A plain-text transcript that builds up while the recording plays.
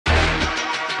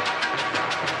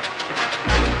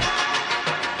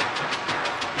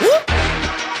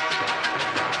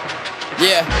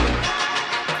Yeah,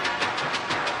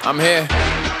 I'm here.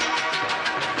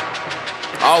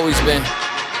 Always been.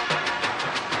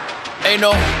 Ain't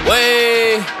no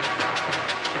way.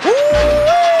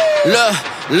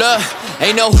 Look,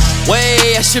 ain't no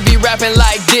way I should be rapping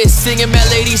like this. Singing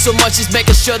melodies so much, it's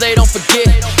making sure they don't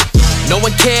forget. No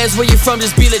one cares where you from,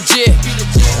 just be legit.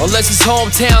 Unless it's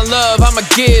hometown love, I'ma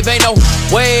give. Ain't no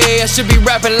way I should be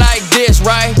rapping like this,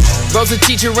 right? Bro's a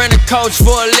teacher and a coach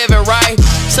for a living, right?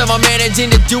 So I'm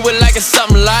managing to do it like it's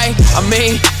something like. I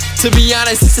mean, to be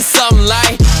honest, it's something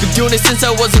like. Been doing it since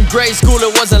I was in grade school,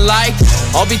 it wasn't like.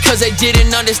 All because they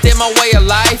didn't understand my way of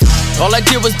life. All I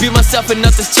did was be myself and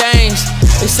nothing's changed.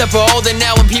 Except for older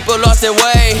now when people lost their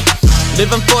way.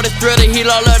 Living for the thrill to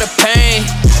heal all of the pain.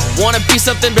 Wanna be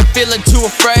something but feeling too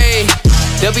afraid.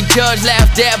 They'll be judged,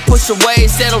 laughed at, pushed away.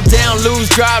 Settle down, lose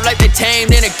drive like they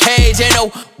tamed in a cage. Ain't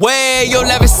no way you'll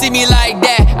ever see me like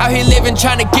that. Out here living,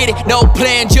 trying to get it. No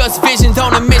plan, just visions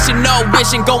on a mission. No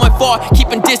wishing, going far,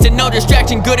 keeping distant. No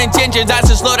distraction, good intentions. I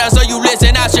should slow down so you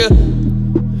listen. I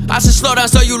should slow down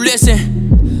so you listen.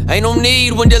 Ain't no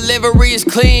need when delivery is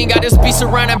clean. Got this be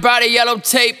surrounded by the yellow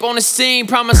tape on the scene.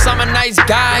 Promise I'm a nice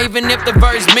guy, even if the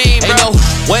verse mean, bro. Ain't no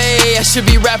way I should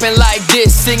be rapping like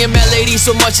this. Singing melodies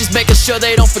so much, it's making sure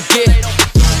they don't forget.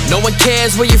 No one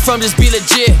cares where you from, just be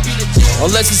legit.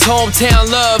 Unless it's hometown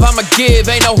love, I'ma give.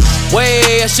 Ain't no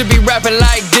way I should be rapping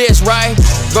like this, right?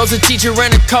 Bro's a teacher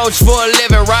and a coach for a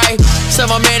living, right? So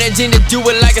I'm managing to do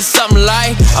it like it's something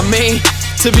like. I mean,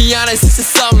 to be honest, it's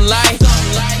something like.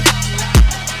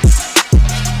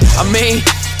 I mean,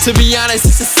 to be honest,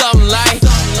 it's something like.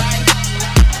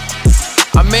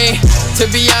 I mean, to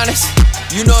be honest,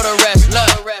 you know the rest.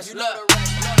 Look.